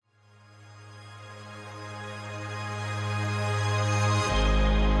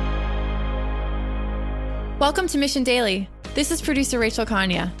Welcome to Mission Daily. This is producer Rachel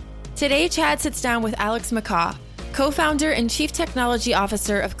Kanya. Today, Chad sits down with Alex McCaw, co-founder and chief technology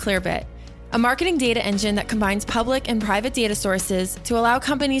officer of Clearbit, a marketing data engine that combines public and private data sources to allow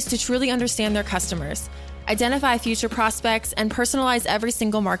companies to truly understand their customers, identify future prospects, and personalize every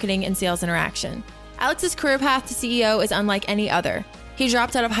single marketing and sales interaction. Alex's career path to CEO is unlike any other. He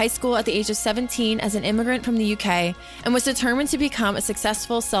dropped out of high school at the age of 17 as an immigrant from the UK and was determined to become a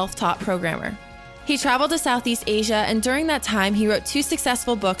successful self-taught programmer. He traveled to Southeast Asia, and during that time, he wrote 2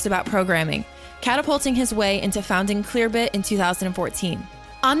 successful books about programming, catapulting his way into founding Clearbit in 2014.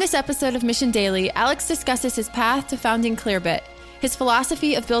 On this episode of Mission Daily, Alex discusses his path to founding Clearbit, his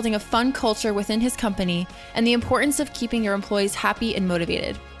philosophy of building a fun culture within his company, and the importance of keeping your employees happy and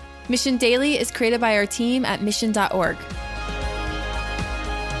motivated. Mission Daily is created by our team at mission.org.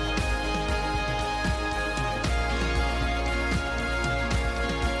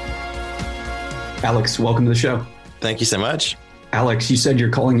 Alex, welcome to the show. Thank you so much. Alex, you said you're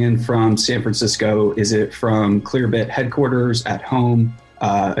calling in from San Francisco. Is it from Clearbit headquarters, at home,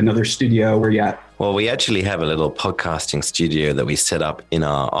 another studio? Where you at? Well, we actually have a little podcasting studio that we set up in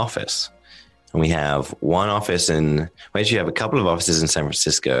our office. And we have one office we actually have a couple of offices in San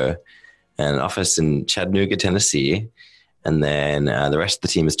Francisco, and an office in Chattanooga, Tennessee. And then the rest of the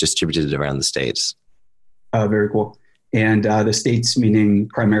team is distributed around the States. Very cool. And the States, meaning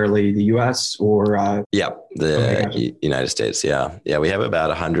primarily the U.S. or? United States. Yeah. Yeah. We have about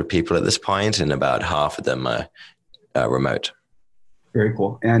 100 people at this point, and about half of them are remote. Very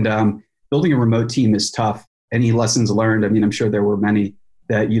cool. And building a remote team is tough. Any lessons learned? I mean, I'm sure there were many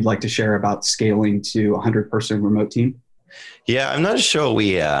that you'd like to share about scaling to a 100-person remote team. Yeah, I'm not sure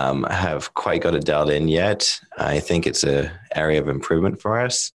we have quite got it dialed in yet. I think it's an area of improvement for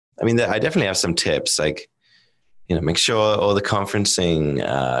us. I mean, I definitely have some tips, like, make sure all the conferencing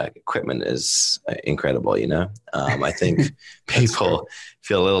equipment is incredible, I think people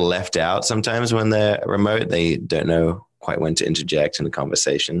feel a little left out sometimes when they're remote. They don't know quite when to interject in the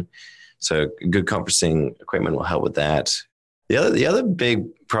conversation. So good conferencing equipment will help with that. The other big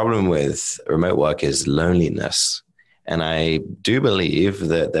problem with remote work is loneliness. And I do believe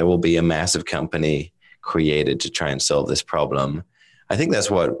that there will be a massive company created to try and solve this problem. I think that's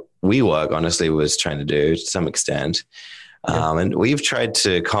what WeWork honestly was trying to do to some extent. And we've tried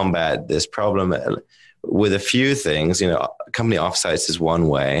to combat this problem with a few things. Company offsites is one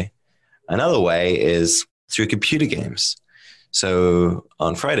way. Another way is through computer games. So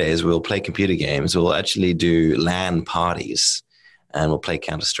on Fridays, we'll play computer games. We'll actually do LAN parties, and we'll play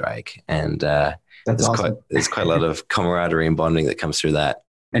Counter-Strike. And that's awesome. There's quite a lot of camaraderie and bonding that comes through that.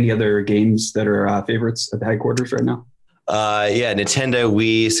 Any other games that are favorites at the headquarters right now? Nintendo,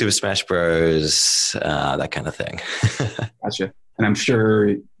 Wii, Super Smash Bros, that kind of thing. Gotcha. And I'm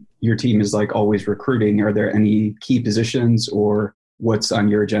sure your team is like always recruiting. Are there any key positions, or what's on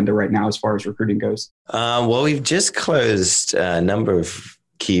your agenda right now as far as recruiting goes? Well, we've just closed a number of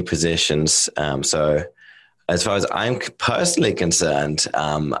key positions. So as far as I'm personally concerned,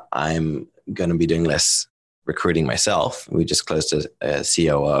 I'm going to be doing less recruiting myself. We just closed a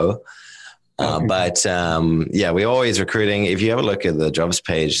COO. We're always recruiting. If you have a look at the jobs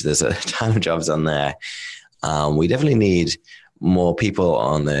page, there's a ton of jobs on there. We definitely need more people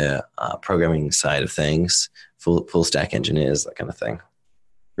on the programming side of things, full stack engineers, that kind of thing.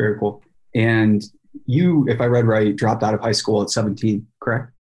 Very cool. And you, if I read right, dropped out of high school at 17,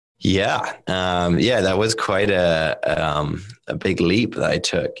 correct? Yeah. That was quite a big leap that I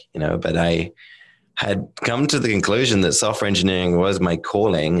took, but I had come to the conclusion that software engineering was my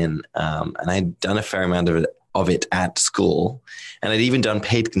calling, and I'd done a fair amount of it at school, and I'd even done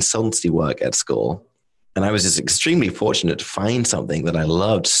paid consultancy work at school. And I was just extremely fortunate to find something that I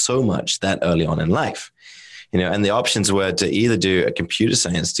loved so much that early on in life, and the options were to either do a computer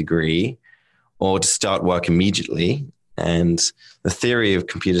science degree or to start work immediately. And the theory of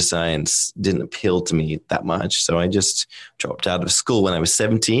computer science didn't appeal to me that much. So I just dropped out of school when I was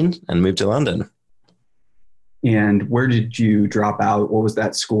 17 and moved to London. And where did you drop out? What was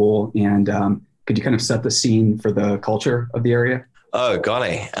that school? And could you kind of set the scene for the culture of the area? Oh,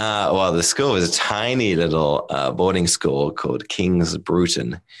 golly. Well, the school was a tiny little boarding school called King's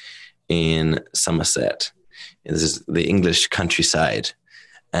Bruton in Somerset. This is the English countryside.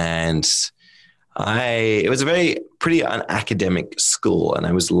 And it was a pretty unacademic school, and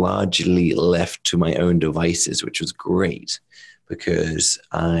I was largely left to my own devices, which was great because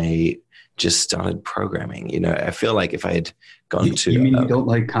I just started programming. I feel like if I had gone to... You mean you don't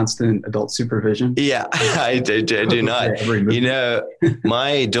like constant adult supervision? Yeah, I do not.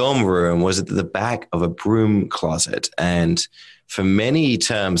 My dorm room was at the back of a broom closet, and for many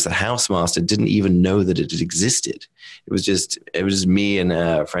terms, the housemaster didn't even know that it existed. It was just me and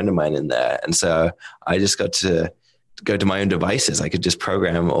a friend of mine in there. And so I just got to go to my own devices. I could just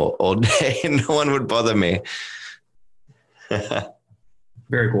program all day and no one would bother me.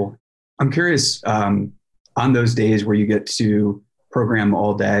 Very cool. I'm curious, on those days where you get to program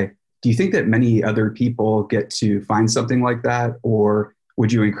all day, do you think that many other people get to find something like that? Or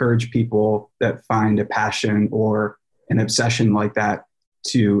would you encourage people that find a passion or an obsession like that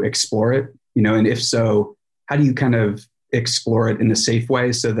to explore it? And if so, how do you kind of explore it in a safe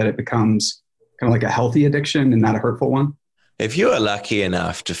way so that it becomes kind of like a healthy addiction and not a hurtful one? If you are lucky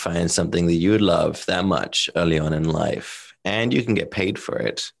enough to find something that you love that much early on in life and you can get paid for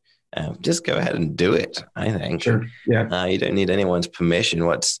it, just go ahead and do it, I think. Sure. Yeah. You don't need anyone's permission.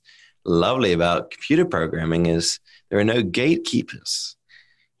 What's lovely about computer programming is there are no gatekeepers.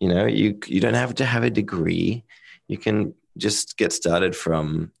 You don't have to have a degree. You can just get started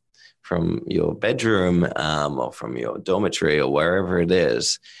from your bedroom or from your dormitory or wherever it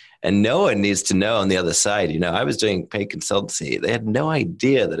is. And no one needs to know on the other side. I was doing paid consultancy. They had no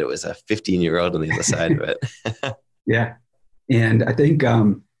idea that it was a 15-year-old on the other side of it. Yeah. And I think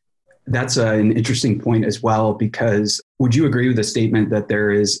that's an interesting point as well, because would you agree with the statement that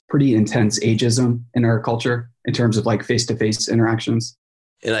there is pretty intense ageism in our culture in terms of like face-to-face interactions?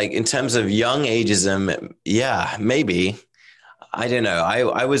 Like in terms of young ageism, yeah, maybe. I don't know.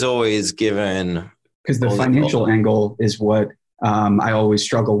 I was always given... Because the financial angle is what I always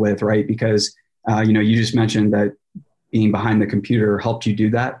struggle with, right? Because, you just mentioned that being behind the computer helped you do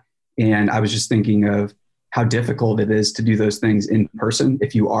that. And I was just thinking of how difficult it is to do those things in person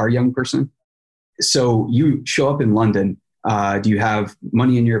if you are a young person. So you show up in London. Do you have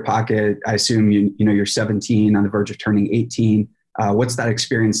money in your pocket? I assume you're 17, on the verge of turning 18. What's that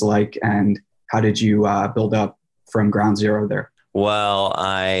experience like, and how did you build up from ground zero there? Well,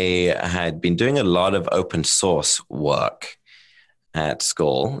 I had been doing a lot of open source work at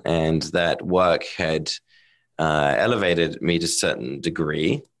school, and that work had elevated me to a certain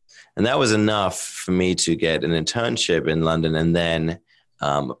degree. And that was enough for me to get an internship in London and then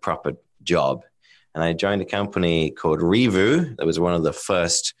a proper job. And I joined a company called Revu. That was one of the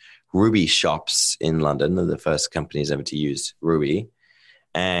first Ruby shops in London, the first companies ever to use Ruby.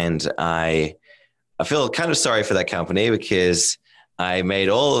 And I feel kind of sorry for that company because I made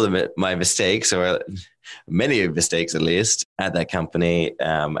all of my mistakes, or many mistakes at least, at that company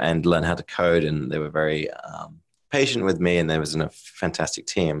and learned how to code. And they were very patient with me, and there was a fantastic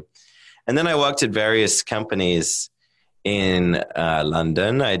team. And then I worked at various companies in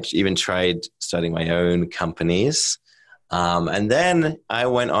London. I even tried starting my own companies. And then I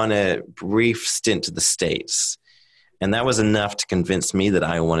went on a brief stint to the States. And that was enough to convince me that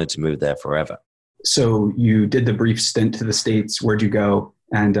I wanted to move there forever. So you did the brief stint to the States. Where'd you go?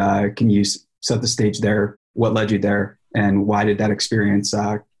 And can you set the stage there? What led you there? And why did that experience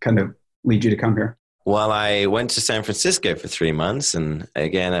kind of lead you to come here? Well, I went to San Francisco for 3 months. And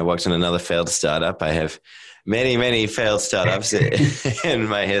again, I worked on another failed startup. I have many, many failed startups in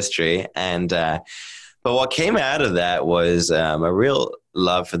my history. And but what came out of that was a real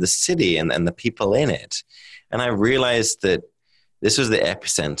love for the city and the people in it. And I realized that this was the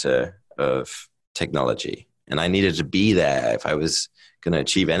epicenter of technology. And I needed to be there if I was going to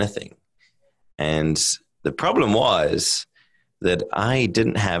achieve anything. And the problem was that I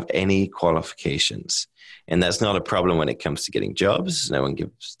didn't have any qualifications. And that's not a problem when it comes to getting jobs. No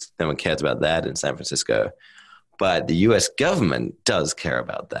one cares about that in San Francisco. But the US government does care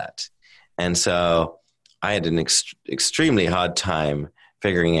about that. And so I had an extremely hard time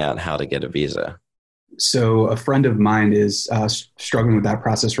figuring out how to get a visa. So a friend of mine is struggling with that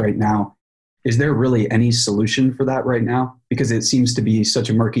process right now. Is there really any solution for that right now? Because it seems to be such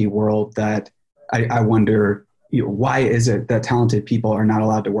a murky world that I wonder, why is it that talented people are not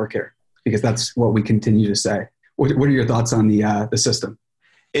allowed to work here? Because that's what we continue to say. What are your thoughts on the system?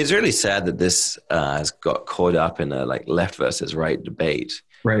 It's really sad that this has got caught up in a left versus right debate.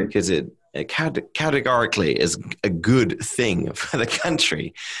 Right. Because it categorically is a good thing for the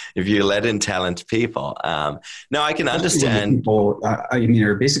country if you let in talented people. Now, I can understand. People,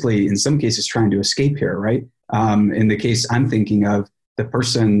 are basically in some cases trying to escape here, right? In the case I'm thinking of, the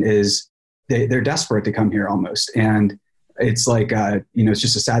person is, they're desperate to come here almost. And it's like, it's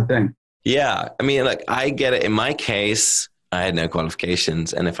just a sad thing. Yeah. I get it. In my case, I had no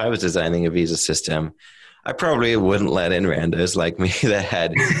qualifications. And if I was designing a visa system, I probably wouldn't let in randos like me that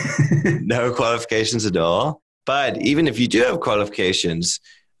had no qualifications at all. But even if you do have qualifications,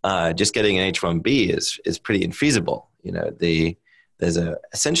 just getting an H-1B is pretty infeasible. The there's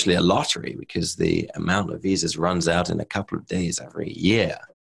essentially a lottery because the amount of visas runs out in a couple of days every year.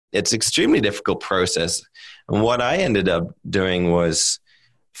 It's an extremely difficult process. And what I ended up doing was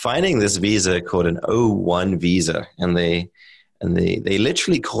finding this visa called an O1 visa. And they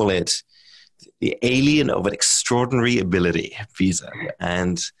literally call it the alien of an extraordinary ability visa.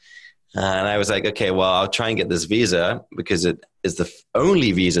 And I was like, okay, well, I'll try and get this visa because it is the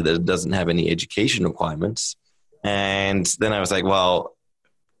only visa that doesn't have any education requirements. And then I was like, well,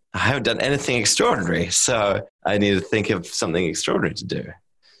 I haven't done anything extraordinary, so I need to think of something extraordinary to do.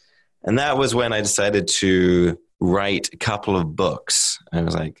 And that was when I decided to write a couple of books. I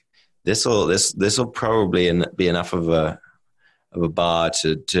was like, this will probably be enough of a bar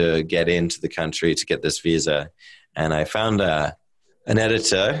to get into the country to get this visa. And I found an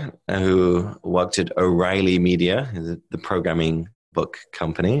editor who worked at O'Reilly Media, the programming book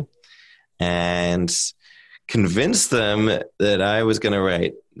company, and convinced them that I was going to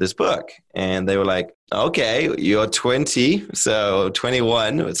write this book. And they were like, okay, you're 20, so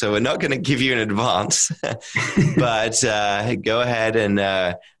 21, so we're not going to give you an advance, but go ahead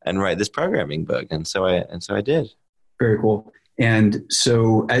and write this programming book. And so I did. Very cool. And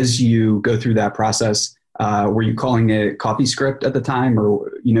so as you go through that process, were you calling it CoffeeScript at the time,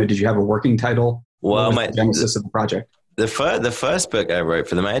 or did you have a working title? Well, the genesis of the project. The first book I wrote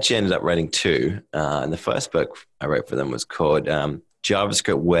for them, I actually ended up writing two. And the first book I wrote for them was called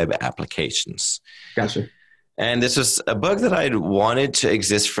JavaScript Web Applications. Gotcha. And this was a book that I'd wanted to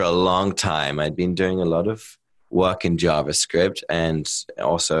exist for a long time. I'd been doing a lot of work in JavaScript and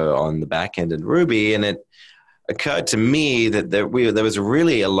also on the back end in Ruby. And it occurred to me that there was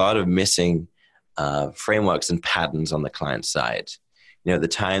really a lot of missing frameworks and patterns on the client side. At the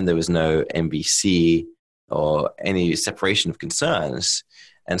time, there was no MVC or any separation of concerns.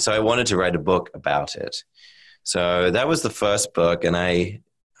 And so I wanted to write a book about it. So that was the first book. And I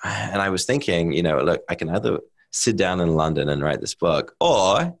was thinking, look, I can either sit down in London and write this book,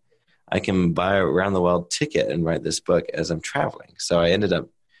 or I can buy a round the world ticket and write this book as I'm traveling. So I ended up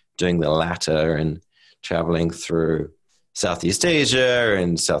doing the latter and traveling through Southeast Asia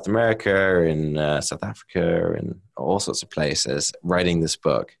and South America and South Africa and all sorts of places writing this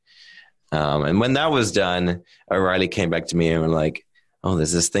book. And when that was done, O'Reilly came back to me and were like, oh,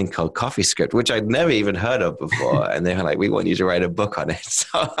 there's this thing called CoffeeScript, which I'd never even heard of before. And they were like, we want you to write a book on it. So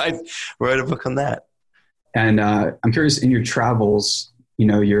I wrote a book on that. And I'm curious, in your travels,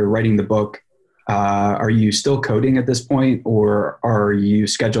 you're writing the book. Are you still coding at this point, or are you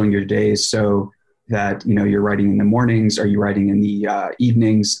scheduling your days so that, you're writing in the mornings? Are you writing in the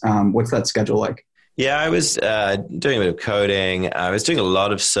evenings? What's that schedule like? Yeah, I was doing a bit of coding. I was doing a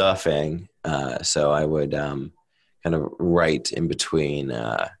lot of surfing. So I would kind of write in between,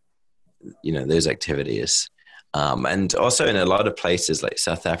 those activities. And also in a lot of places like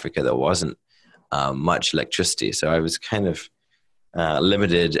South Africa, there wasn't much electricity. So I was kind of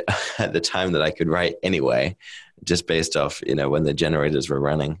limited at the time that I could write anyway, just based off, when the generators were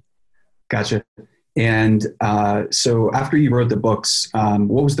running. Gotcha. And so after you wrote the books,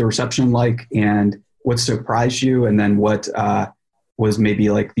 what was the reception like, and what surprised you? And then what was maybe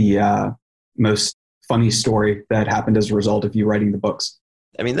like the most funny story that happened as a result of you writing the books?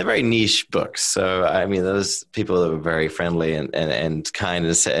 I mean, they're very niche books. So, I mean, those people that were very friendly and kind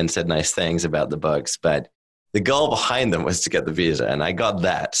and said nice things about the books. But the goal behind them was to get the visa, and I got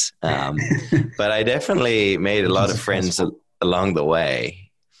that. But I definitely made a lot of friends along the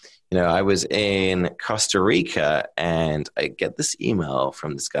way. I was in Costa Rica, and I get this email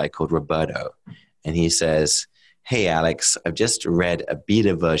from this guy called Roberto. And he says, hey, Alex, I've just read a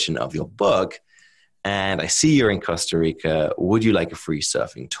beta version of your book, and I see you're in Costa Rica. Would you like a free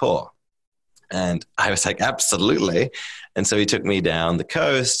surfing tour? And I was like, absolutely. And so he took me down the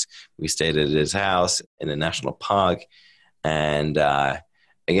coast. We stayed at his house in a national park. And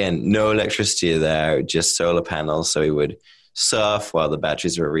again, no electricity there, just solar panels. So we would surf while the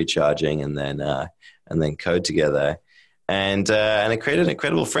batteries were recharging, and then code together. And it created an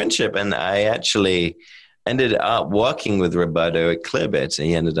incredible friendship. And I actually ended up working with Roberto at Clearbit, and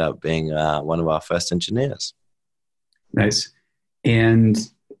he ended up being one of our first engineers. Nice. And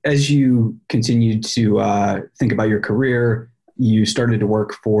as you continued to think about your career, you started to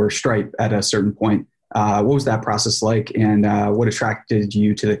work for Stripe at a certain point. What was that process like, and what attracted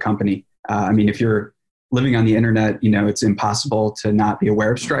you to the company? I mean, if you're living on the internet, it's impossible to not be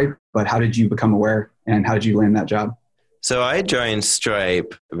aware of Stripe, but how did you become aware, and how did you land that job? So I joined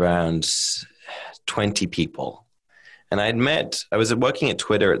Stripe around 20 people. And I was working at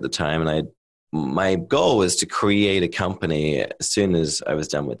Twitter at the time, and my goal was to create a company as soon as I was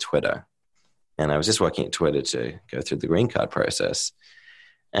done with Twitter. And I was just working at Twitter to go through the green card process.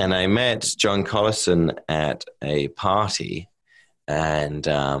 And I met John Collison at a party, and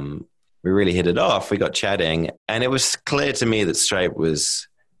we really hit it off. We got chatting, and it was clear to me that Stripe was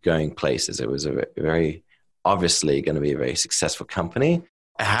going places. It was a very obviously going to be a very successful company.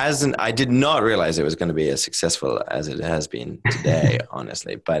 I did not realize it was going to be as successful as it has been today,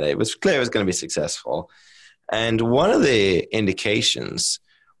 honestly, but it was clear it was going to be successful. And one of the indications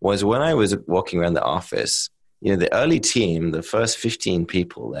was when I was walking around the office, the early team, the first 15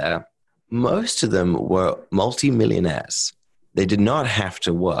 people there, most of them were multimillionaires. They did not have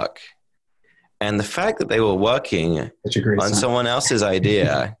to work. And the fact that they were working on someone else's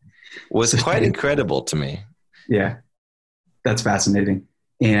idea was quite incredible to me. Yeah, that's fascinating.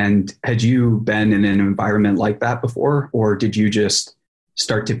 And had you been in an environment like that before, or did you just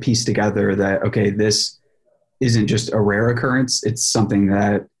start to piece together that, okay, this isn't just a rare occurrence, it's something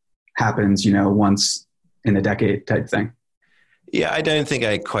that happens, once in a decade type thing? Yeah, I don't think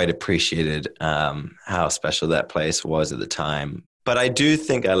I quite appreciated how special that place was at the time, but I do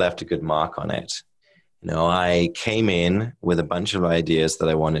think I left a good mark on it. I came in with a bunch of ideas that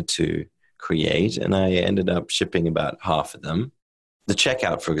I wanted to create, and I ended up shipping about half of them. The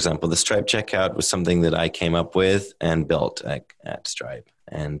checkout, for example, the Stripe checkout was something that I came up with and built at Stripe.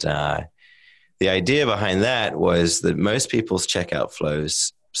 And the idea behind that was that most people's checkout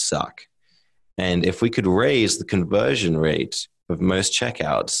flows suck. And if we could raise the conversion rate of most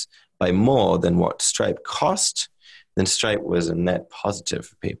checkouts by more than what Stripe cost, then Stripe was a net positive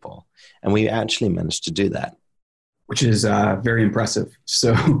for people. And we actually managed to do that. Which is very impressive.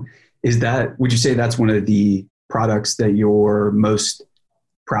 So would you say that's one of the products that you're most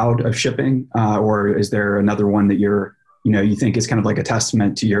proud of shipping? Or is there another one that you think is kind of like a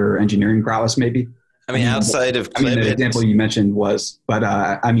testament to your engineering prowess maybe? Outside of Clearbit, the example you mentioned was, but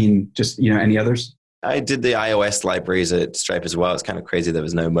just, any others? I did the iOS libraries at Stripe as well. It's kind of crazy. There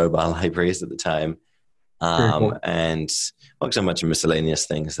was no mobile libraries at the time. Cool. And worked on a bunch of miscellaneous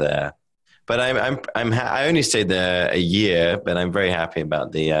things there. But I only stayed there a year, but I'm very happy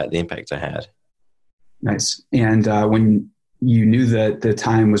about the impact I had. Nice. And when you knew that the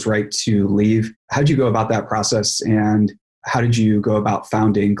time was right to leave, how did you go about that process, and how did you go about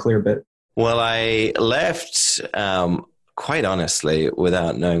founding Clearbit? Well, I left, quite honestly,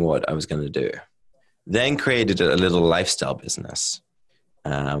 without knowing what I was going to do. Then created a little lifestyle business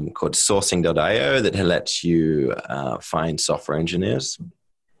called Sourcing.io that lets you find software engineers.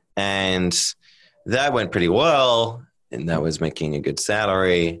 And that went pretty well, and that was making a good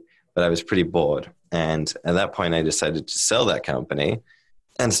salary, but I was pretty bored. And at that point, I decided to sell that company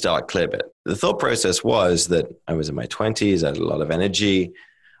and start Clearbit. The thought process was that I was in my 20s, I had a lot of energy.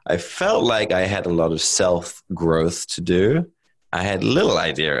 I felt like I had a lot of self-growth to do. I had little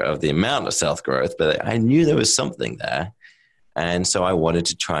idea of the amount of self-growth, but I knew there was something there. And so I wanted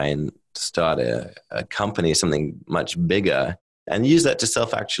to try and start a company, something much bigger, and use that to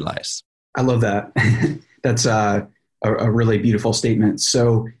self-actualize. I love that. That's a really beautiful statement.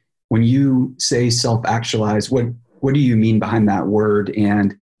 So when you say self-actualize, what do you mean behind that word?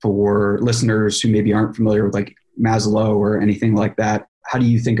 And for listeners who maybe aren't familiar with like Maslow or anything like that, how do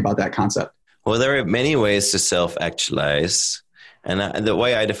you think about that concept? Well, there are many ways to self-actualize. And the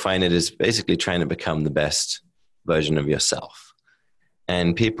way I define it is basically trying to become the best version of yourself.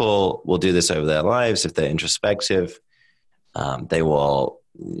 And people will do this over their lives if they're introspective. They will,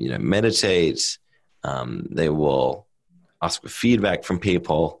 meditate. They will ask for feedback from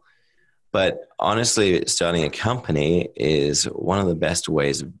people. But honestly, starting a company is one of the best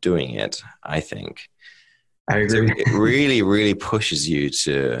ways of doing it, I think. I agree. So it really, really pushes you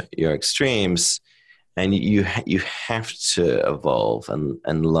to your extremes, and you have to evolve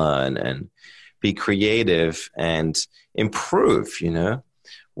and learn and be creative and improve.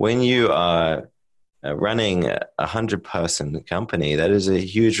 When you are running a 100-person company, that is a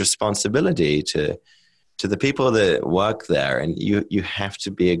huge responsibility to the people that work there, and you have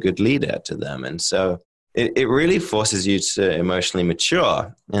to be a good leader to them. And so it really forces you to emotionally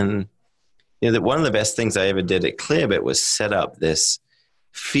mature. And that one of the best things I ever did at Clearbit was set up this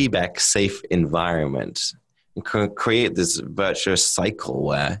feedback safe environment and create this virtuous cycle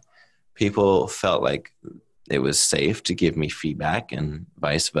where people felt like it was safe to give me feedback and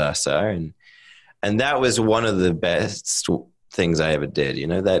vice versa. And that was one of the best things I ever did,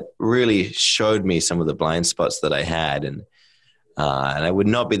 that really showed me some of the blind spots that I had. And I would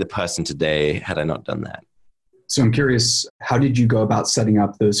not be the person today had I not done that. So I'm curious, how did you go about setting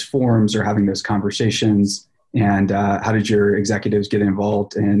up those forums or having those conversations? And how did your executives get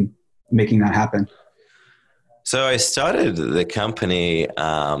involved in making that happen? So I started the company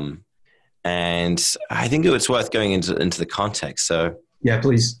And I think it's worth going into the context. So yeah,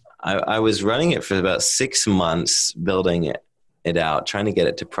 please. I was running it for about 6 months, building it out, trying to get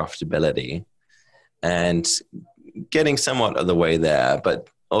it to profitability and getting somewhat of the way there, but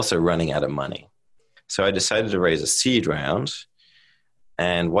also running out of money. So I decided to raise a seed round.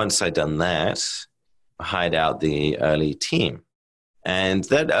 And once I'd done that, I hired out the early team. And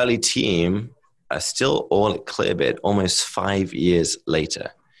that early team are still all at Clearbit almost 5 years later.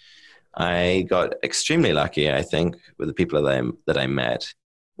 I got extremely lucky, I think, with the people that I met.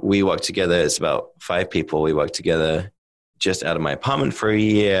 We worked together. It's about 5 people. We worked together just out of my apartment for a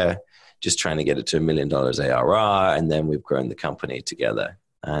year, just trying to get it to $1 million ARR. And then we've grown the company together.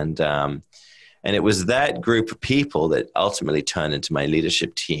 And it was that group of people that ultimately turned into my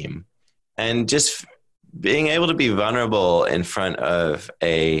leadership team. And just being able to be vulnerable in front of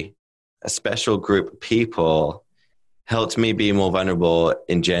a special group of people helped me be more vulnerable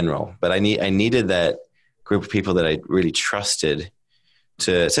in general. But I needed that group of people that I really trusted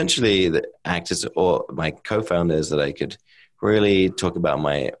to essentially act as or my co-founders that I could really talk about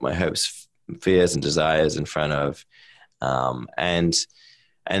my hopes, fears, and desires in front of, and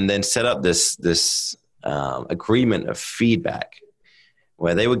then set up this agreement of feedback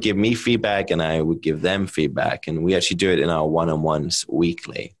where they would give me feedback and I would give them feedback, and we actually do it in our one-on-ones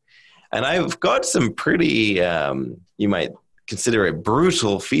weekly. And I've got some pretty, you might consider it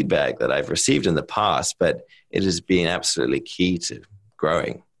brutal feedback that I've received in the past, but it has been absolutely key to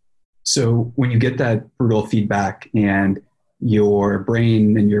growing. So when you get that brutal feedback and your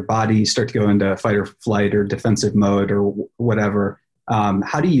brain and your body start to go into fight or flight or defensive mode or whatever,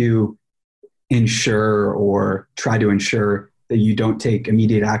 how do you ensure or try to ensure that you don't take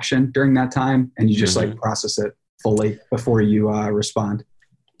immediate action during that time and you just like process it fully before you respond?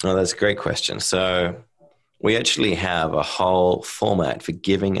 Oh, that's a great question. So we actually have a whole format for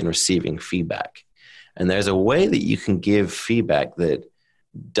giving and receiving feedback. And there's a way that you can give feedback that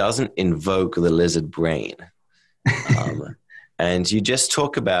doesn't invoke the lizard brain. And you just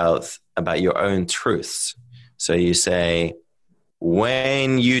talk about your own truths. So you say,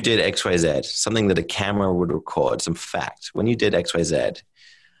 when you did XYZ, something that a camera would record, some fact, when you did XYZ,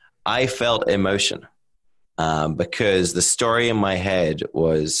 I felt emotion because the story in my head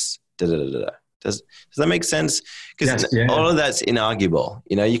was da-da-da-da. Does that make sense? Because all of that's inarguable.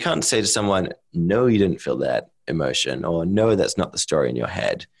 You know, you can't say to someone, no, you didn't feel that emotion, or no, that's not the story in your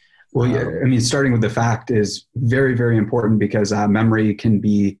head. Well, yeah, I mean, starting with the fact is very, very important because memory can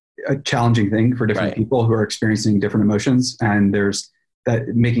be a challenging thing for different people who are experiencing different emotions. And there's that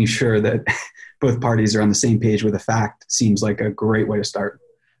making sure that both parties are on the same page with a fact seems like a great way to start.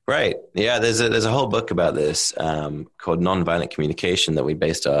 Right. Yeah. There's a whole book about this called Nonviolent Communication that we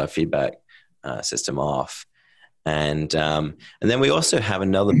based our feedback system off. And then we also have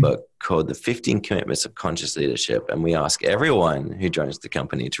another book called The 15 Commitments of Conscious Leadership. And we ask everyone who joins the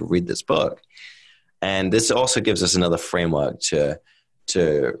company to read this book. And this also gives us another framework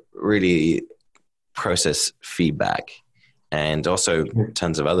to really process feedback, and also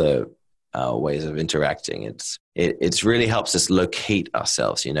tons of other ways of interacting. It's really helps us locate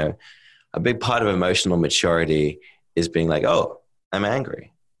ourselves. You know, a big part of emotional maturity is being like, oh, I'm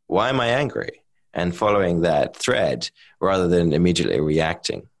angry. Why am I angry? And following that thread rather than immediately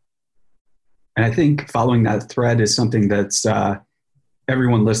reacting. And I think following that thread is something that's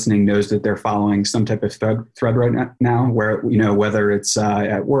everyone listening knows that they're following some type of thread right now, where, you know, whether it's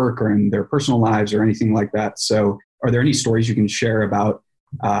at work or in their personal lives or anything like that. So are there any stories you can share about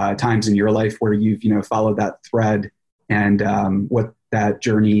times in your life where you've, you know, followed that thread and what that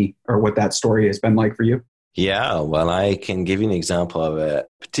journey or what that story has been like for you? Yeah, well, I can give you an example of a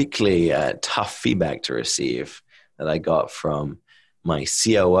particularly tough feedback to receive that I got from my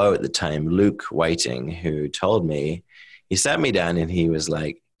COO at the time, Luke Whiting, who told me, he sat me down and he was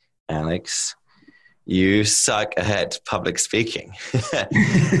like, Alex, you suck at public speaking.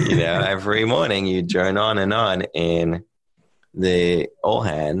 You know, every morning you drone on in the all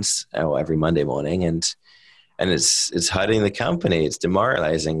hands, or every Monday morning, and it's hurting the company. It's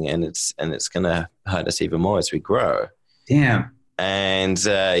demoralizing, and it's going to hurt us even more as we grow. Damn. And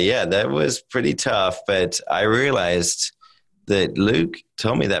that was pretty tough. But I realized that Luke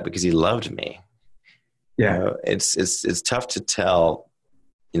told me that because he loved me. Yeah, you know, it's tough to tell,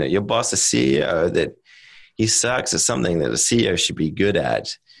 you know, your boss, a CEO, that he sucks at something that a CEO should be good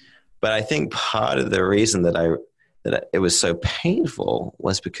at. But I think part of the reason that it was so painful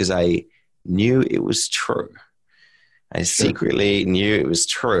was because I knew it was true. I secretly knew it was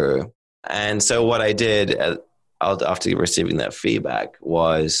true. And so what I did after receiving that feedback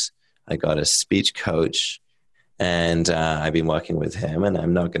was I got a speech coach And I've been working with him, and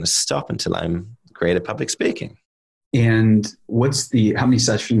I'm not going to stop until I'm great at public speaking. And how many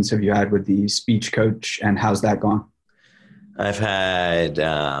sessions have you had with the speech coach, and how's that gone? I've had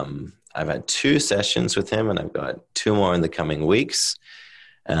 2 sessions with him, and I've got 2 more in the coming weeks.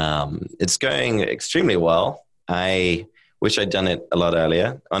 It's going extremely well. I wish I'd done it a lot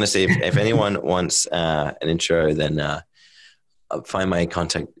earlier. Honestly, if anyone wants an intro, then find my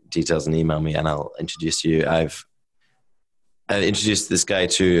contact details and email me, and I'll introduce you. I've introduced this guy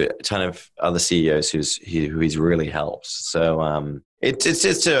to a ton of other CEOs who he's really helped. So it's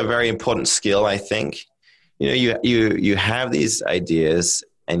just a very important skill, I think. You have these ideas,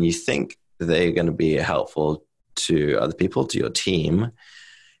 and you think they're going to be helpful to other people, to your team.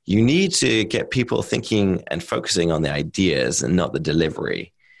 You need to get people thinking and focusing on the ideas and not the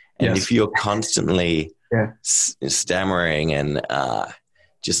delivery. And Yes. if you're constantly stammering and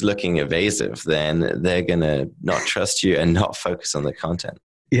just looking evasive, then they're going to not trust you and not focus on the content.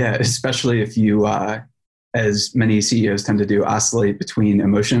 Yeah, especially if you, as many CEOs tend to do, oscillate between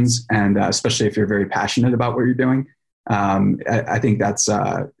emotions, and especially if you're very passionate about what you're doing. I think that's,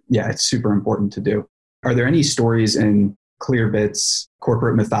 it's super important to do. Are there any stories in Clearbit's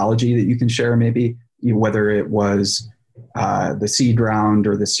corporate mythology that you can share, maybe, whether it was the seed round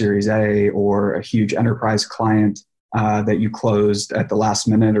or the Series A or a huge enterprise client that you closed at the last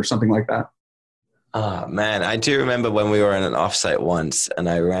minute or something like that? Oh, man, I do remember when we were in an offsite once, and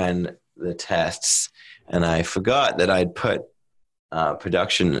I ran the tests, and I forgot that I'd put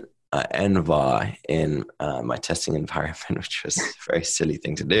production NVAR in my testing environment, which was a very silly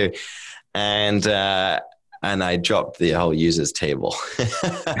thing to do. And I dropped the whole users table.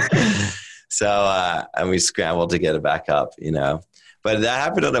 So, and we scrambled to get it back up, But that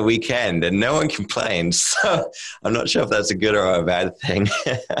happened on a weekend, and no one complained. So I'm not sure if that's a good or a bad thing.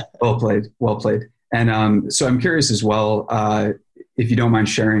 Well played. And so I'm curious as well, if you don't mind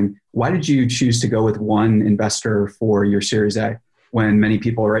sharing, why did you choose to go with one investor for your Series A when many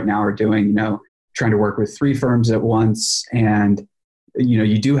people right now are doing, trying to work with 3 firms at once? And,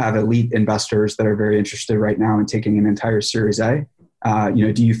 you do have elite investors that are very interested right now in taking an entire Series A.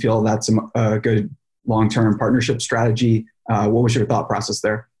 Do you feel that's a good long-term partnership strategy? What was your thought process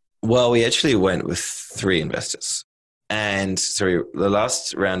there? Well, we actually went with 3 investors. And so the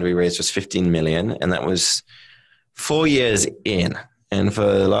last round we raised was 15 million, and that was 4 years in. And for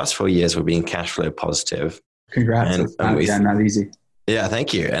the last 4 years, we're being cash flow positive. Congrats. And not easy. Yeah,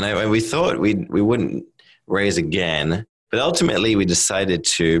 thank you. And we thought we wouldn't raise again, but ultimately we decided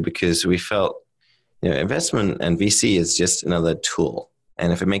to, because we felt, investment and VC is just another tool.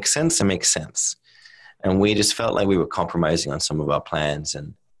 And if it makes sense, it makes sense. And we just felt like we were compromising on some of our plans,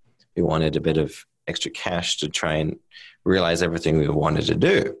 and we wanted a bit of extra cash to try and realize everything we wanted to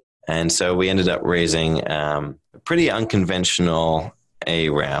do. And so we ended up raising a pretty unconventional A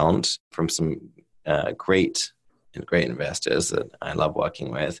round from some great investors that I love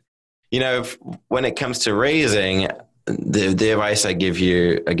working with. When it comes to raising, the advice I give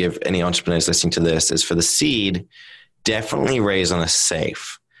any entrepreneurs listening to this is, for the seed, definitely raise on a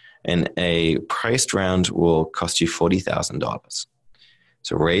safe. And a priced round will cost you $40,000.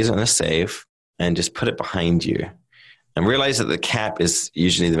 So raise on a safe and just put it behind you. And realize that the cap is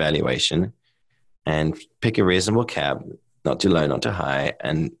usually the valuation. And pick a reasonable cap, not too low, not too high.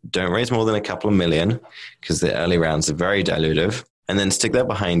 And don't raise more than a couple of million, because the early rounds are very dilutive. And then stick that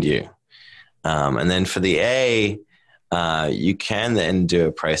behind you. And then for the A, you can then do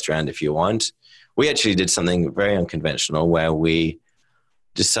a priced round if you want. We actually did something very unconventional, where we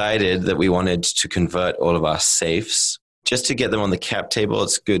decided that we wanted to convert all of our safes just to get them on the cap table.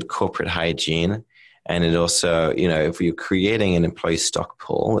 It's good corporate hygiene. And it also, if you're creating an employee stock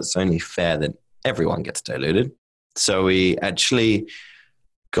pool, it's only fair that everyone gets diluted. So we actually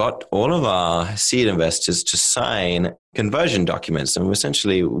got all of our seed investors to sign conversion documents. And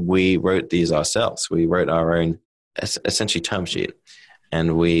essentially, we wrote these ourselves. We wrote our own, essentially, term sheet.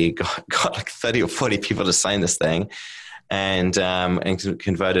 And we got like 30 or 40 people to sign this thing, and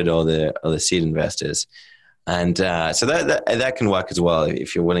converted all the seed investors. And so that can work as well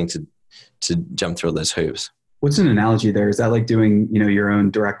if you're willing to jump through all those hoops. What's an analogy there? Is that like doing, your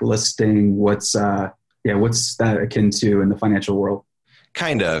own direct listing? What's that akin to in the financial world?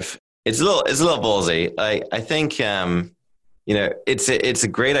 Kind of. It's a little ballsy. I think it's a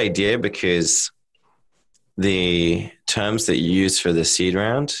great idea, because the terms that you use for the seed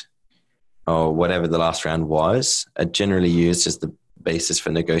round, or whatever the last round was, are generally used as the basis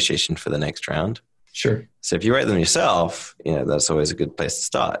for negotiation for the next round. Sure. So if you write them yourself, that's always a good place to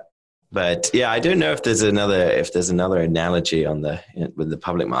start. But yeah, I don't know if there's another analogy with the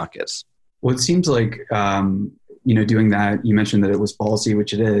public markets. Well, it seems like doing that, you mentioned that it was ballsy,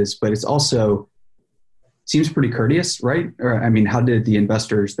 which it is, but it's also seems pretty courteous, right? Or, I mean, how did the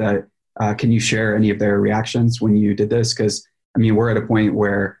investors can you share any of their reactions when you did this? Because, I mean, we're at a point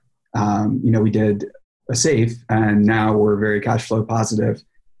where, we did a SAFE and now we're very cash flow positive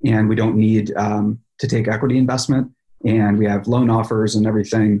and we don't need to take equity investment and we have loan offers and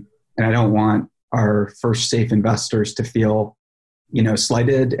everything. And I don't want our first SAFE investors to feel,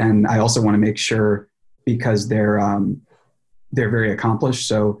 slighted. And I also want to make sure because they're very accomplished.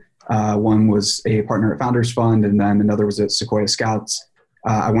 So one was a partner at Founders Fund and then another was at Sequoia Scouts.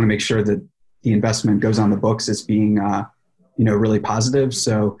 I want to make sure that the investment goes on the books as being, really positive.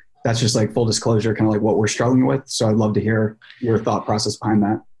 So that's just like full disclosure, kind of like what we're struggling with. So I'd love to hear your thought process behind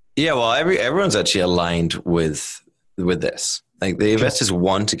that. Yeah, well, everyone's actually aligned with this. Like the investors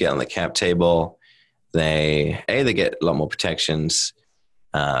want to get on the cap table. They get a lot more protections.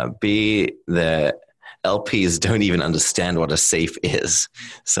 B, the LPs don't even understand what a SAFE is.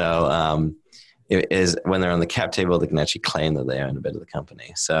 So it is when they're on the cap table, they can actually claim that they own a bit of the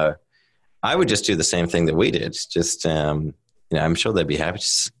company. So I would just do the same thing that we did. Just I'm sure they'd be happy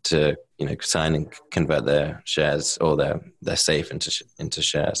to sign and convert their shares or their SAFE into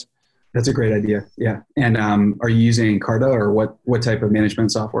shares. That's a great idea. Yeah. And are you using Carta or what type of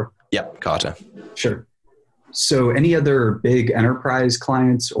management software? Yep, Carta. Sure. So any other big enterprise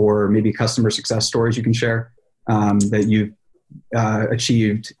clients or maybe customer success stories you can share that you've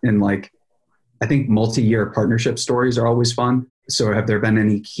achieved in I think multi-year partnership stories are always fun. So have there been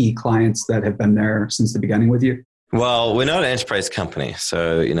any key clients that have been there since the beginning with you? Well, we're not an enterprise company.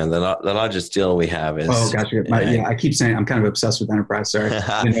 So, the largest deal we have is... Oh, gotcha. I keep saying I'm kind of obsessed with enterprise. Sorry.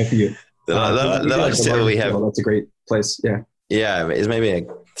 The largest deal we have... That's a great place. Yeah. Yeah. It's maybe like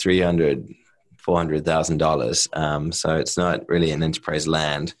 $300,000, $400,000. So it's not really an enterprise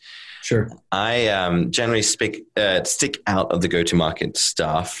land. Sure. I generally stick out of the go-to-market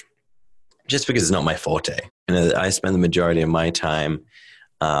stuff just because it's not my forte. I spend the majority of my time...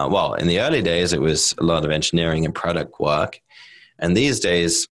 in the early days, it was a lot of engineering and product work. And these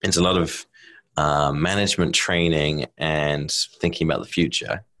days, it's a lot of management training and thinking about the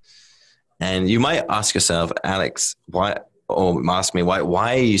future. And you might ask yourself, Alex, why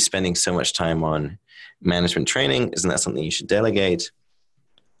are you spending so much time on management training? Isn't that something you should delegate?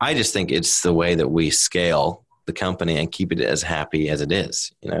 I just think it's the way that we scale the company and keep it as happy as it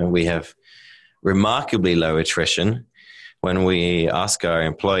is. We have remarkably low attrition. When we ask our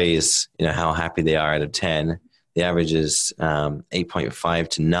employees, how happy they are out of 10, the average is 8.5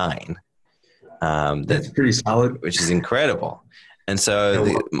 to 9. That's pretty solid. Which is incredible. And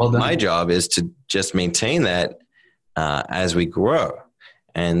so my job is to just maintain that as we grow.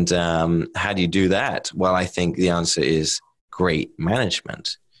 And how do you do that? Well, I think the answer is great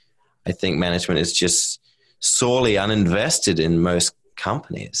management. I think management is just sorely uninvested in most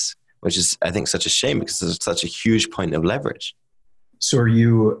companies, which is, I think, such a shame because there's such a huge point of leverage. So are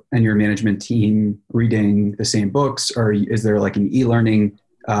you and your management team reading the same books? Or is there like an e-learning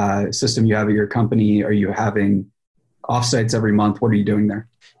system you have at your company? Are you having offsites every month? What are you doing there?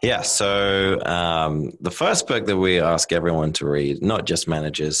 Yeah. So the first book that we ask everyone to read, not just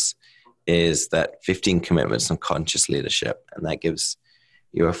managers, is that 15 Commitments on Conscious Leadership. And that gives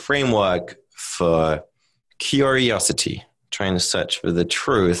you a framework for curiosity, trying to search for the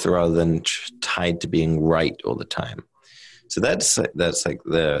truth rather than tied to being right all the time. So that's like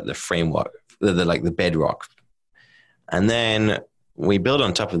the framework, the bedrock. And then we build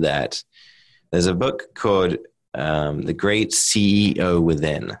on top of that. There's a book called The Great CEO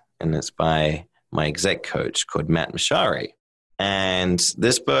Within, and it's by my exec coach called Matt Mashari. And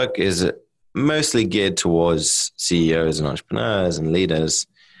this book is mostly geared towards CEOs and entrepreneurs and leaders,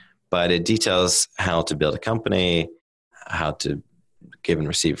 but it details how to build a company, how to give and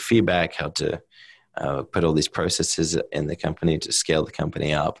receive feedback, how to put all these processes in the company to scale the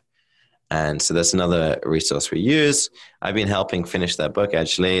company up. And so that's another resource we use. I've been helping finish that book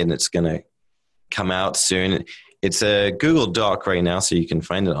actually, and it's going to come out soon. It's a Google Doc right now, so you can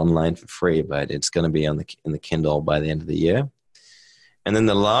find it online for free, but it's going to be in the Kindle by the end of the year. And then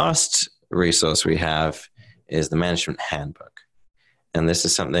the last resource we have is the Management Handbook. And this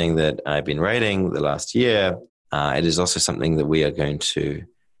is something that I've been writing the last year. It is also something that we are going to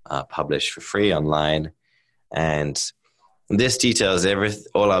publish for free online. And this details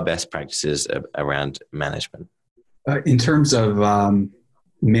all our best practices around management. In terms of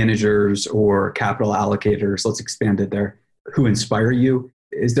managers or capital allocators, let's expand it there, who inspire you,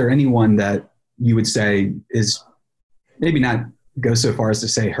 is there anyone that you would say is maybe not go so far as to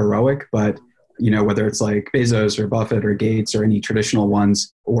say heroic, but whether it's like Bezos or Buffett or Gates or any traditional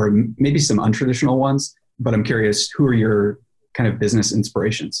ones, or maybe some untraditional ones but I'm curious, who are your kind of business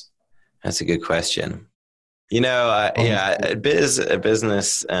inspirations? That's a good question. A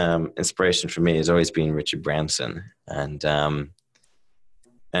business inspiration for me has always been Richard Branson, and I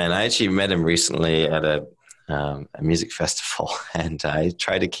actually met him recently at a music festival, and I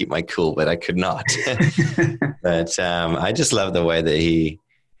tried to keep my cool, but I could not. But I just love the way that he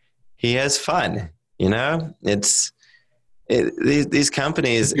has fun. These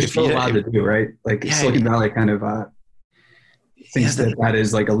companies, you're still allowed to do, right? Like Silicon Valley kind of thinks that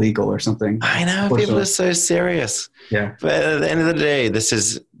is like illegal or something. I know, people are so serious. Yeah. But at the end of the day, this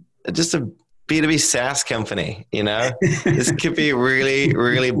is just a B2B SaaS company, This could be really,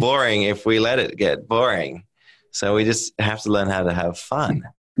 really boring if we let it get boring. So we just have to learn how to have fun.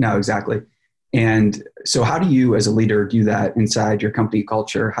 No, exactly. And so how do you as a leader do that inside your company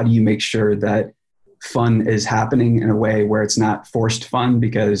culture? How do you make sure that fun is happening in a way where it's not forced fun,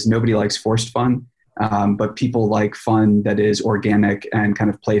 because nobody likes forced fun, but people like fun that is organic and kind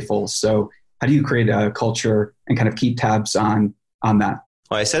of playful. So how do you create a culture and kind of keep tabs on that?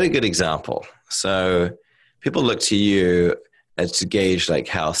 Well, I set a good example. So people look to you to gauge like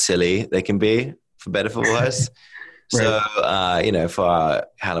how silly they can be, for better for worse. Right. So, for our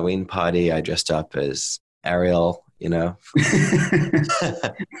Halloween party, I dressed up as Ariel, and,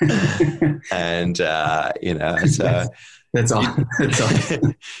 so that's all.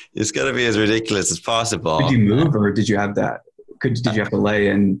 It's got to be as ridiculous as possible. Did you move, or did you have that? Did you have to lay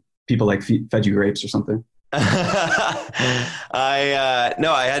in people like fed you grapes or something? I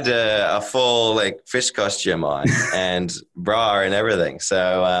had a full like fish costume on and bra and everything.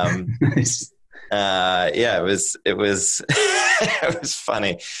 So, nice. It was it was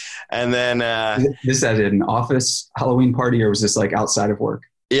funny. And then this at an office Halloween party, or was this like outside of work?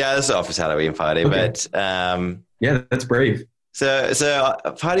 Yeah, this is office Halloween party. Okay. But yeah, that's brave. So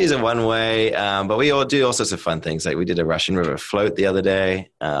parties are one way, but we all do all sorts of fun things. Like we did a Russian River float the other day,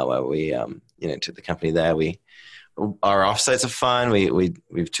 where we took the company there. Our offsites are fun.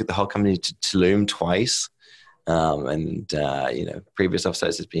 We've took the whole company to Tulum twice. Previous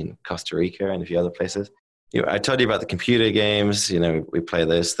offsites has been Costa Rica and a few other places. I told you about the computer games. We play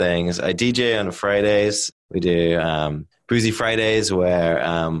those things. I DJ on Fridays. We do Boozy Fridays,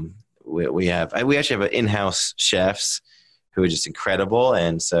 where we actually have in-house chefs who are just incredible,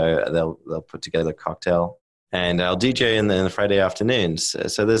 and so they'll put together a cocktail, and I'll DJ in the Friday afternoons.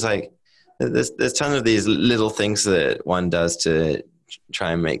 So there's tons of these little things that one does to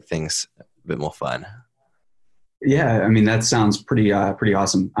try and make things a bit more fun. Yeah, I mean, that sounds pretty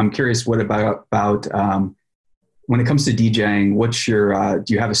awesome. I'm curious, what about when it comes to DJing, what's your,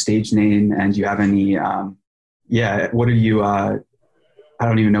 do you have a stage name, and do you have any, what are you, I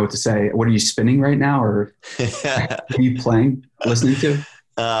don't even know what to say. What are you spinning right now, or what are you listening to?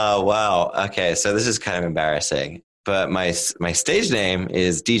 Wow. Okay. So this is kind of embarrassing, but my stage name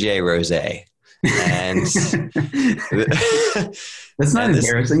is DJ Rose. And that's not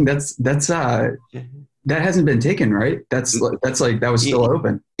embarrassing. That hasn't been taken, right? That was still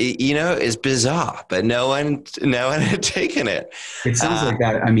open. It's bizarre, but no one had taken it. It sounds like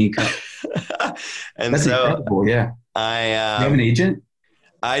that. I mean, and that's so incredible. Yeah. You have an agent?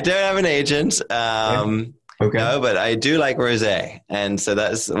 I don't have an agent. Okay. No, but I do like Rose. And so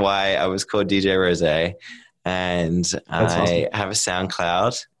that's why I was called DJ Rose. And that's awesome. Have a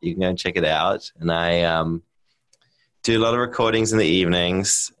SoundCloud. You can go and check it out. And I do a lot of recordings in the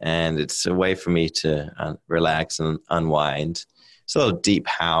evenings, and it's a way for me to relax and unwind. It's a little deep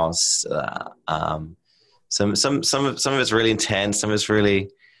house. Some of it's really intense. Some of it's really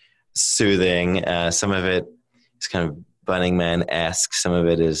soothing. Some of it is kind of Burning Man-esque. Some of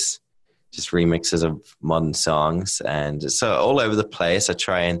it is just remixes of modern songs. And so all over the place, I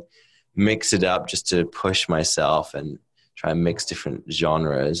try and mix it up just to push myself and try and mix different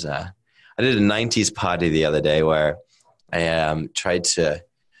genres. I did a 90s party the other day where I tried to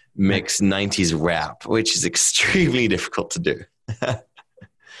mix 90s rap, which is extremely difficult to do. The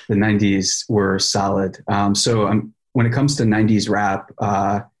 90s were solid. When it comes to 90s rap,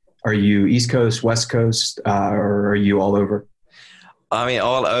 are you East Coast, West Coast, or are you all over? I mean,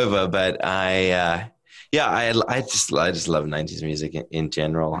 all over, but I just love 90s music in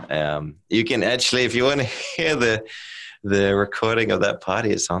general. You can actually, if you want to hear the recording of that party,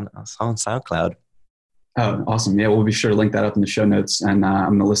 it's on SoundCloud. Oh, awesome. Yeah, we'll be sure to link that up in the show notes, and I'm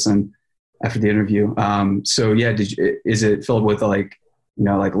going to listen after the interview. Is it filled with like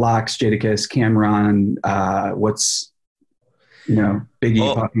Lox, Jadakiss, Cameron, Biggie,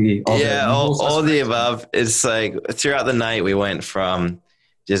 Puffy, all the above. It's like throughout the night we went from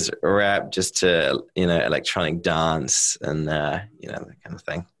just rap just to electronic dance and that kind of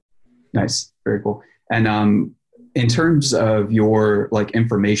thing. Nice, very cool. And in terms of your like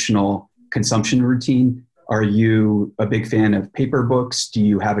informational consumption routine, are you a big fan of paper books? Do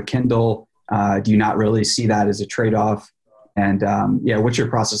you have a Kindle? Do you not really see that as a trade-off? And what's your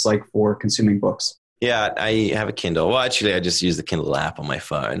process like for consuming books? Yeah, I have a Kindle. Well, actually, I just use the Kindle app on my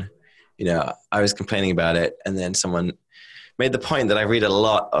phone. I was complaining about it, and then someone made the point that I read a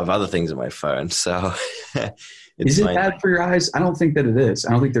lot of other things on my phone. So is it bad for your eyes? I don't think that it is.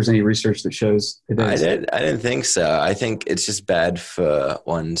 I don't think there's any research that shows it is. I didn't think so. I think it's just bad for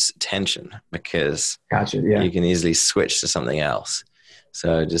one's attention because you can easily switch to something else.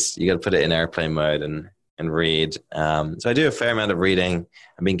 So you got to put it in airplane mode and read. So I do a fair amount of reading.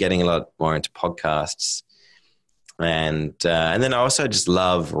 I've been getting a lot more into podcasts. And then I also just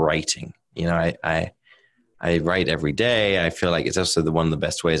love writing. I write every day. I feel like it's also one of the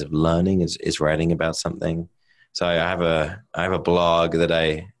best ways of learning is writing about something. So I have a blog that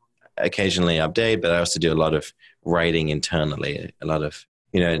I occasionally update, but I also do a lot of writing internally, a lot of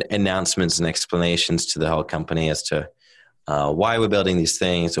announcements and explanations to the whole company as to why we're building these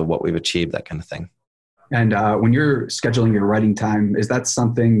things or what we've achieved, that kind of thing. And when you're scheduling your writing time, is that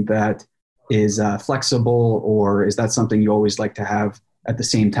something that is flexible, or is that something you always like to have at the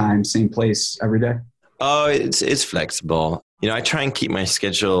same time, same place every day? Oh, it's flexible. I try and keep my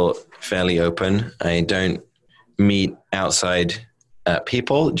schedule fairly open. I don't meet outside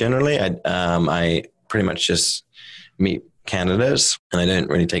people generally. I pretty much just meet candidates, and I don't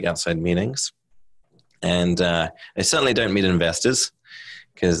really take outside meetings. And I certainly don't meet investors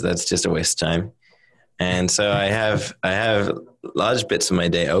because that's just a waste of time. And so I have large bits of my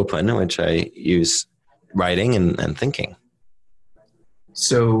day open, which I use writing and thinking.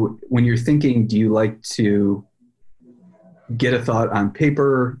 So when you're thinking, do you like to get a thought on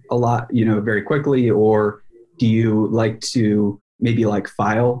paper a lot, very quickly, or do you like to maybe like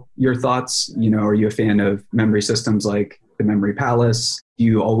file your thoughts? Are you a fan of memory systems like the Memory Palace? Do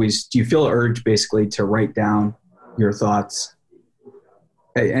you feel an urge basically to write down your thoughts?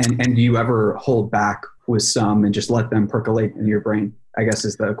 And do you ever hold back with some and just let them percolate in your brain, I guess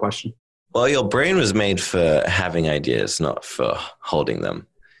is the question. Well, your brain was made for having ideas, not for holding them.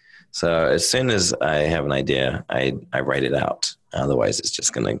 So as soon as I have an idea, I write it out. Otherwise, it's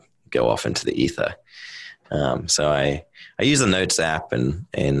just going to go off into the ether. So I use the Notes app on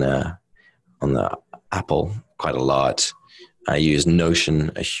the Apple quite a lot. I use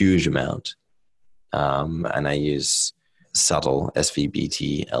Notion a huge amount. And I use Subtle,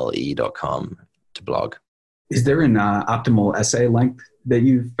 svbtle.com to blog. Is there an optimal essay length that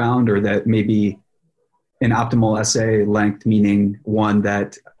you've found, or that maybe an optimal essay length, meaning one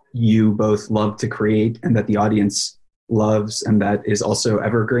that you both love to create and that the audience loves and that is also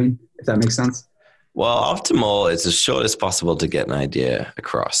evergreen, if that makes sense? Well, optimal is as short as possible to get an idea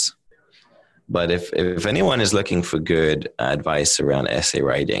across. But if anyone is looking for good advice around essay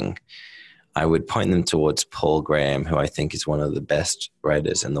writing, I would point them towards Paul Graham, who I think is one of the best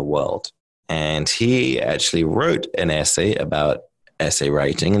writers in the world. And he actually wrote an essay about essay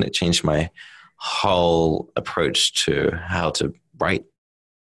writing, and it changed my whole approach to how to write.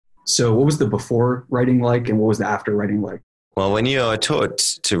 So what was the before writing like, and what was the after writing like? Well, when you are taught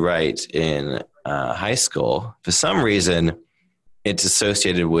to write in high school, for some reason, it's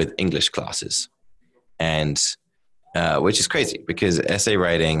associated with English classes, and which is crazy because essay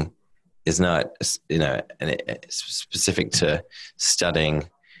writing is not, specific to studying,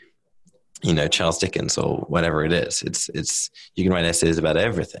 Charles Dickens or whatever it is. It's you can write essays about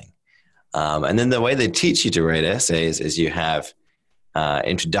everything. And then the way they teach you to write essays is you have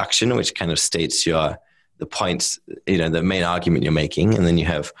introduction, which kind of states the points, the main argument you're making. And then you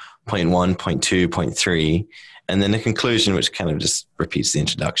have point 1, point 2, point 3, and then the conclusion, which kind of just repeats the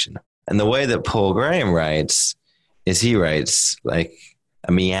introduction. And the way that Paul Graham writes is he writes like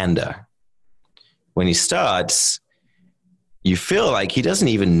a meander. When he starts, you feel like he doesn't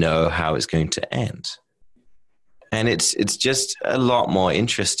even know how it's going to end. And it's just a lot more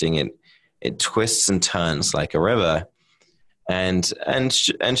interesting. It twists and turns like a river. And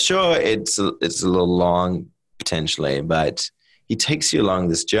sure, it's a little long potentially, but he takes you along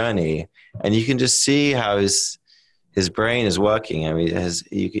this journey, and you can just see how his brain is working. I mean,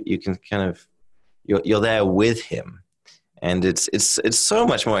 you can kind of you're there with him, and it's so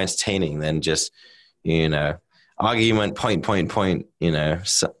much more entertaining than just argument, point,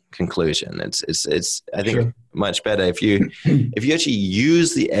 conclusion. It's I think much better if you actually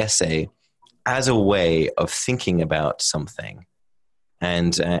use the essay as a way of thinking about something,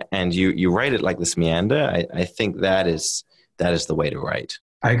 and you write it like this meander. I think that is the way to write.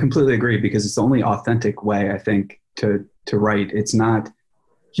 I completely agree, because it's the only authentic way, I think, to write. It's not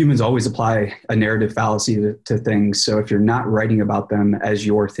humans always apply a narrative fallacy to things. So if you're not writing about them as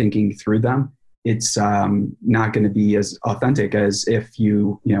you're thinking through them, it's not going to be as authentic as if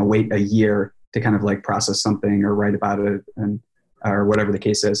you wait a year to kind of like process something or write about it or whatever the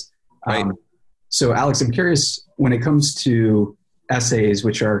case is. Right. So Alex, I'm curious, when it comes to essays,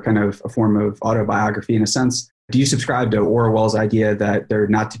 which are kind of a form of autobiography in a sense, do you subscribe to Orwell's idea that they're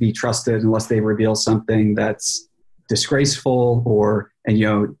not to be trusted unless they reveal something that's disgraceful,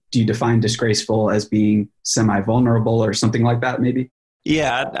 do you define disgraceful as being semi-vulnerable or something like that maybe?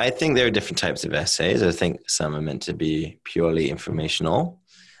 Yeah, I think there are different types of essays. I think some are meant to be purely informational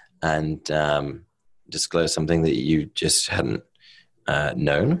and disclose something that you just hadn't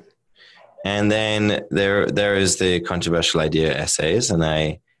known. And then there is the controversial idea essays, and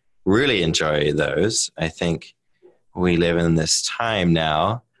I really enjoy those. I think we live in this time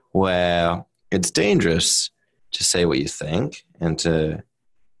now where it's dangerous to say what you think and to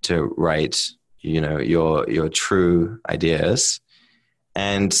write, your true ideas.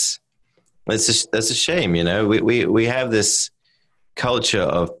 And that's a shame, we have this culture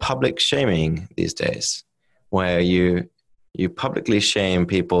of public shaming these days where you publicly shame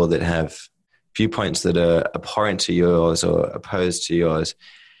people that have viewpoints that are abhorrent to yours or opposed to yours.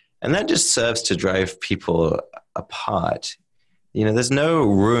 And that just serves to drive people apart. There's no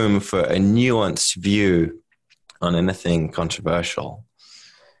room for a nuanced view on anything controversial.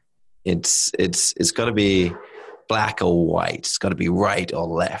 It's got to be black or white. It's got to be right or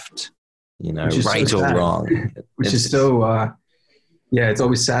left, right so or wrong. Which is so, it's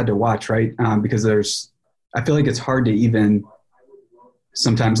always sad to watch, right? Because I feel like it's hard to even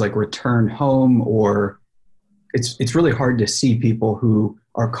sometimes like return home, or it's really hard to see people who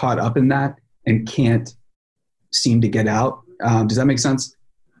are caught up in that and can't seem to get out. Does that make sense?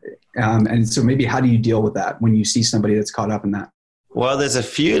 And so maybe how do you deal with that when you see somebody that's caught up in that? Well, there's a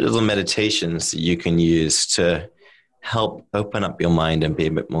few little meditations that you can use to help open up your mind and be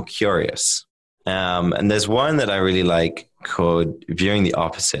a bit more curious. And there's one that I really like called Viewing the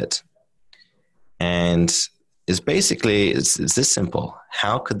Opposite. And it's this simple.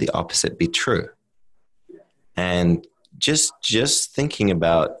 How could the opposite be true? And just thinking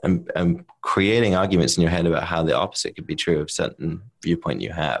about and creating arguments in your head about how the opposite could be true of certain viewpoint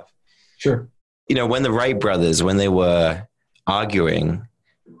you have. Sure. When the Wright brothers, when they were arguing,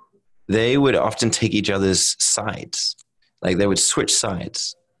 they would often take each other's sides. Like they would switch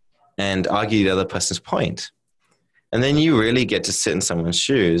sides and argue the other person's point. And then you really get to sit in someone's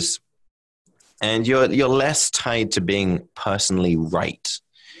shoes, and you're less tied to being personally right.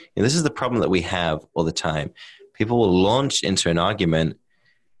 This is the problem that we have all the time. People will launch into an argument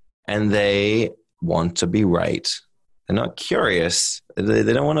and they want to be right. They're not curious. They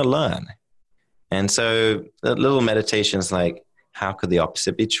don't want to learn. And so little meditations like, how could the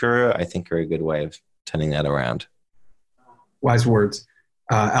opposite be true? I think are a good way of turning that around. Wise words.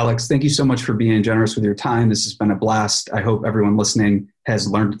 Alex, thank you so much for being generous with your time. This has been a blast. I hope everyone listening has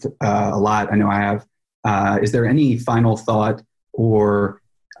learned a lot. I know I have. Is there any final thought or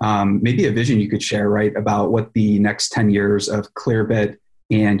maybe a vision you could share, right, about what the next 10 years of Clearbit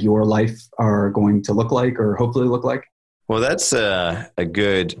and your life are going to look like, or hopefully look like? Well, that's a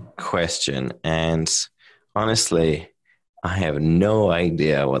good question. And honestly, I have no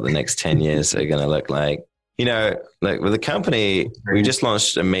idea what the next 10 years are going to look like. Like with the company, we just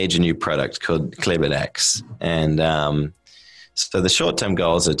launched a major new product called Clearbit X. And so the short-term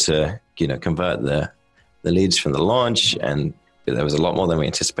goals are to, convert the leads from the launch. And there was a lot more than we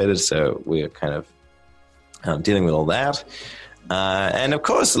anticipated. So we are kind of dealing with all that. And of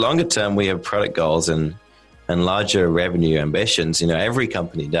course, longer term, we have product goals and larger revenue ambitions. Every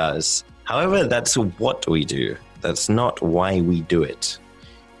company does. However, that's what we do. That's not why we do it.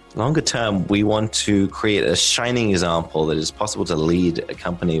 Longer term, we want to create a shining example that it's possible to lead a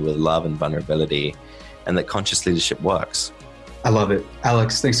company with love and vulnerability, and that conscious leadership works. I love it.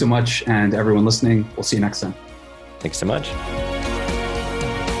 Alex, thanks so much. And everyone listening, we'll see you next time. Thanks so much.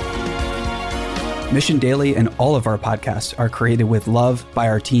 Mission Daily and all of our podcasts are created with love by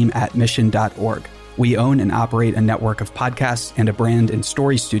our team at mission.org. We own and operate a network of podcasts and a brand and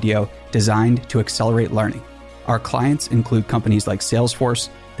story studio designed to accelerate learning. Our clients include companies like Salesforce,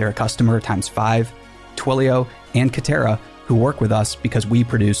 they're a customer times 5, Twilio, and Katera, who work with us because we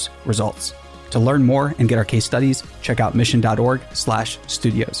produce results. To learn more and get our case studies, check out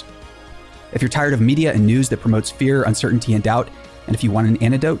mission.org/studios. If you're tired of media and news that promotes fear, uncertainty, and doubt, and if you want an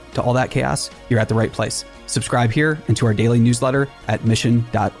antidote to all that chaos, you're at the right place. Subscribe here and to our daily newsletter at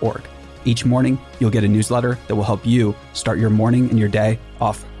mission.org. Each morning, you'll get a newsletter that will help you start your morning and your day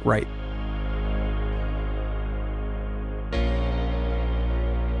off right.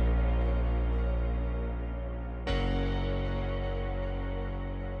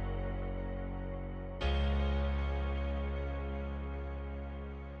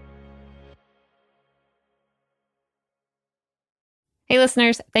 Hey,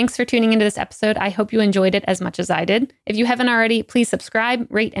 listeners, thanks for tuning into this episode. I hope you enjoyed it as much as I did. If you haven't already, please subscribe,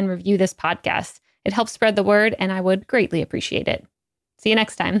 rate, and review this podcast. It helps spread the word, and I would greatly appreciate it. See you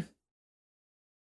next time.